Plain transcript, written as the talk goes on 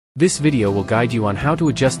This video will guide you on how to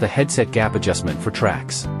adjust the headset gap adjustment for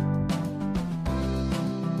Trax.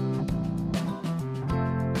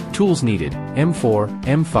 Tools needed: M4,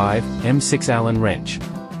 M5, M6 Allen wrench.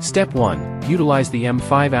 Step 1. Utilize the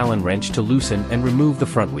M5 Allen wrench to loosen and remove the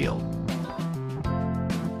front wheel.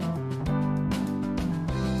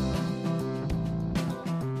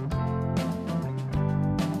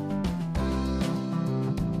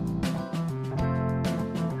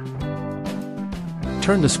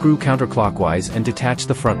 Turn the screw counterclockwise and detach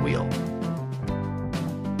the front wheel.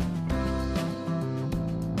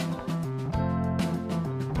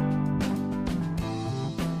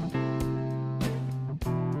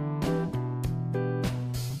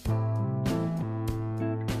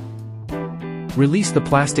 Release the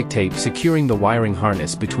plastic tape securing the wiring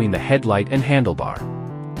harness between the headlight and handlebar.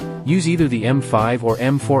 Use either the M5 or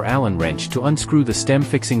M4 Allen wrench to unscrew the stem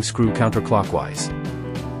fixing screw counterclockwise.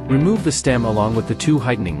 Remove the stem along with the two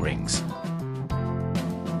heightening rings.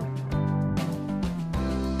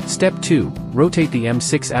 Step 2. Rotate the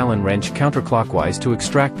M6 Allen wrench counterclockwise to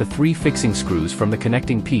extract the 3 fixing screws from the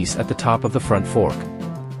connecting piece at the top of the front fork.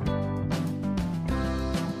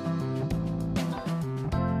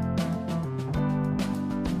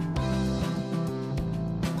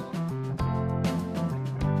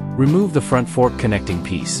 Remove the front fork connecting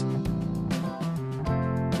piece.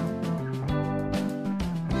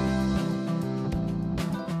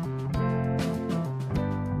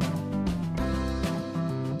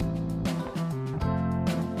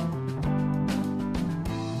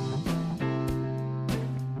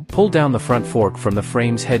 Pull down the front fork from the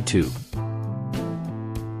frame's head tube.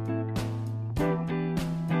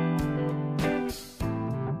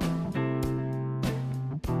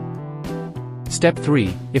 Step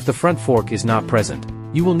 3. If the front fork is not present,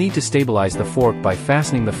 you will need to stabilize the fork by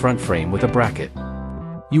fastening the front frame with a bracket.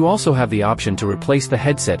 You also have the option to replace the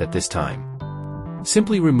headset at this time.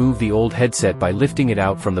 Simply remove the old headset by lifting it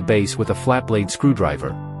out from the base with a flat blade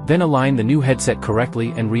screwdriver, then align the new headset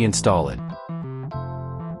correctly and reinstall it.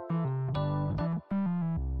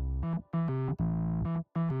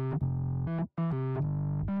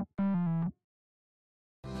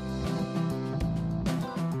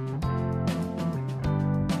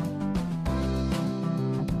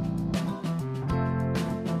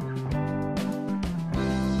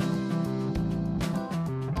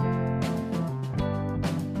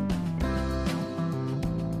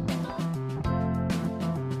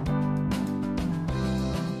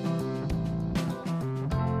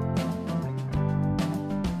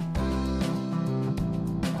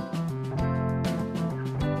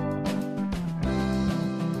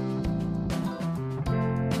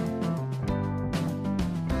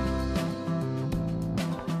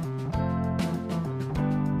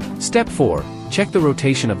 Step 4. Check the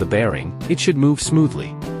rotation of the bearing. It should move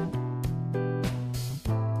smoothly.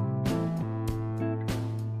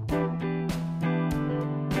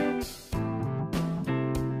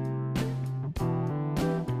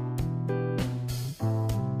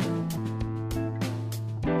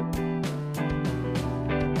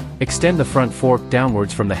 Extend the front fork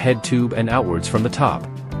downwards from the head tube and outwards from the top.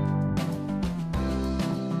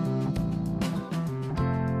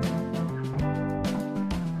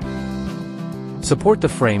 Support the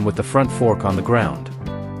frame with the front fork on the ground.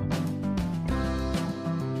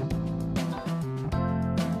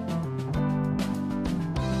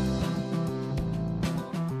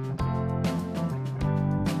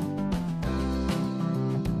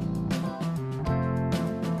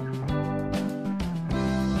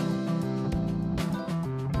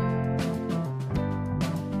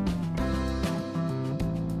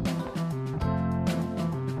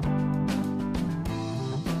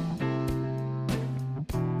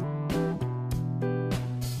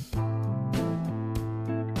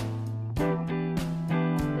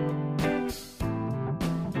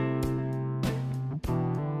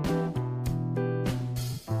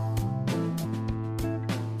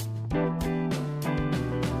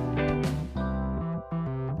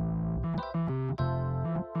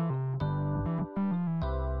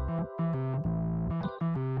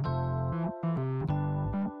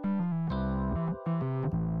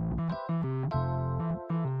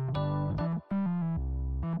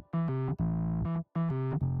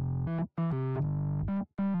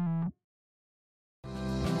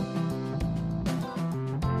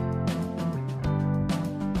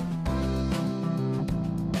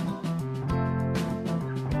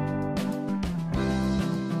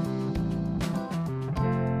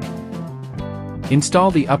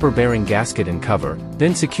 Install the upper bearing gasket and cover,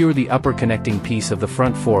 then secure the upper connecting piece of the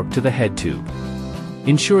front fork to the head tube.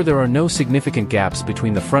 Ensure there are no significant gaps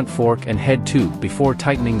between the front fork and head tube before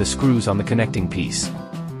tightening the screws on the connecting piece.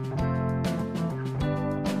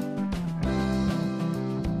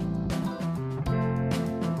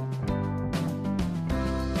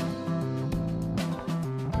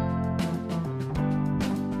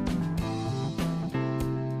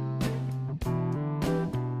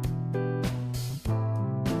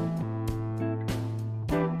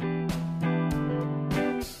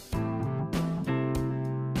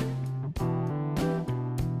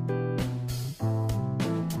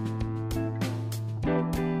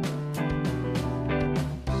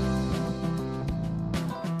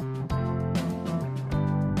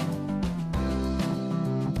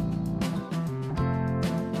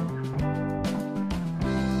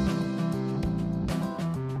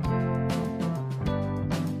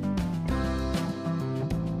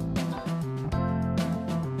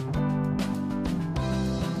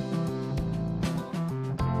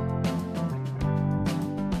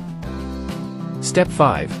 Step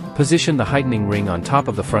 5. Position the heightening ring on top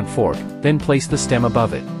of the front fork, then place the stem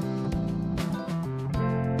above it.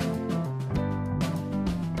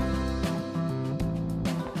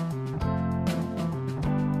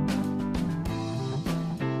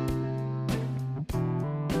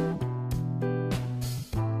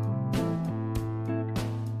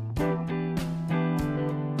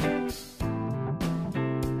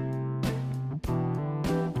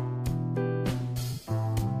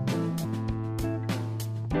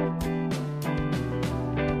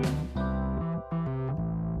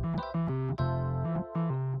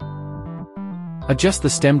 Adjust the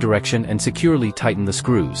stem direction and securely tighten the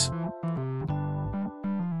screws.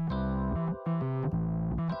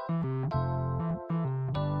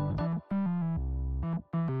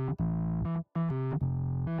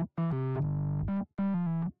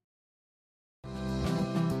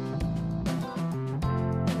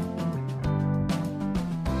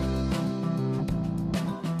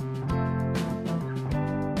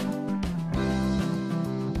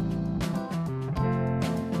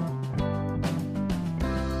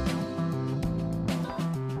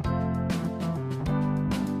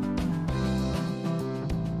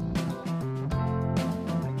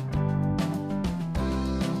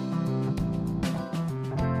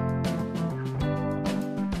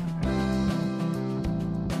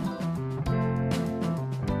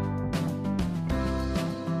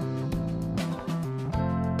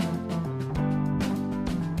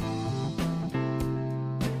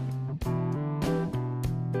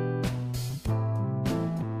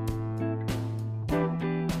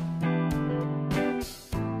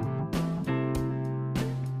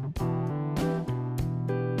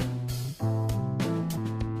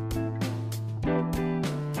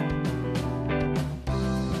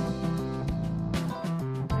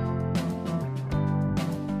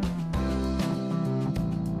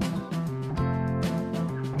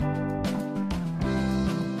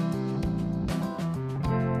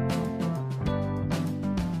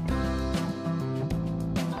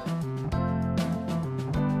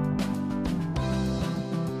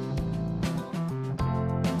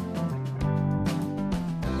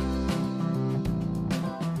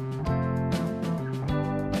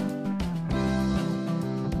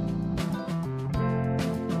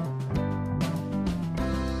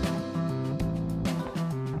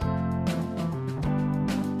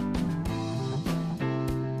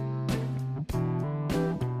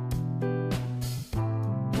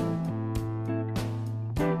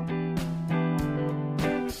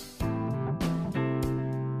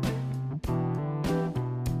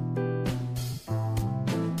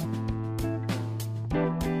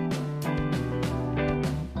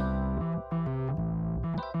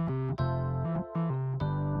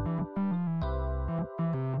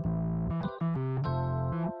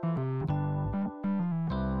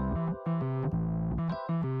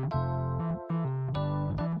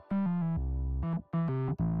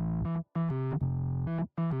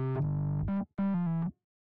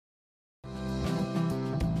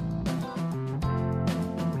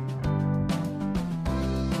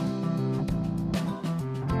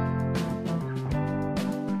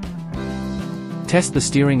 Test the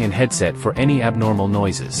steering and headset for any abnormal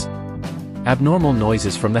noises. Abnormal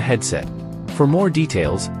noises from the headset. For more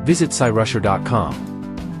details, visit Cyrusher.com.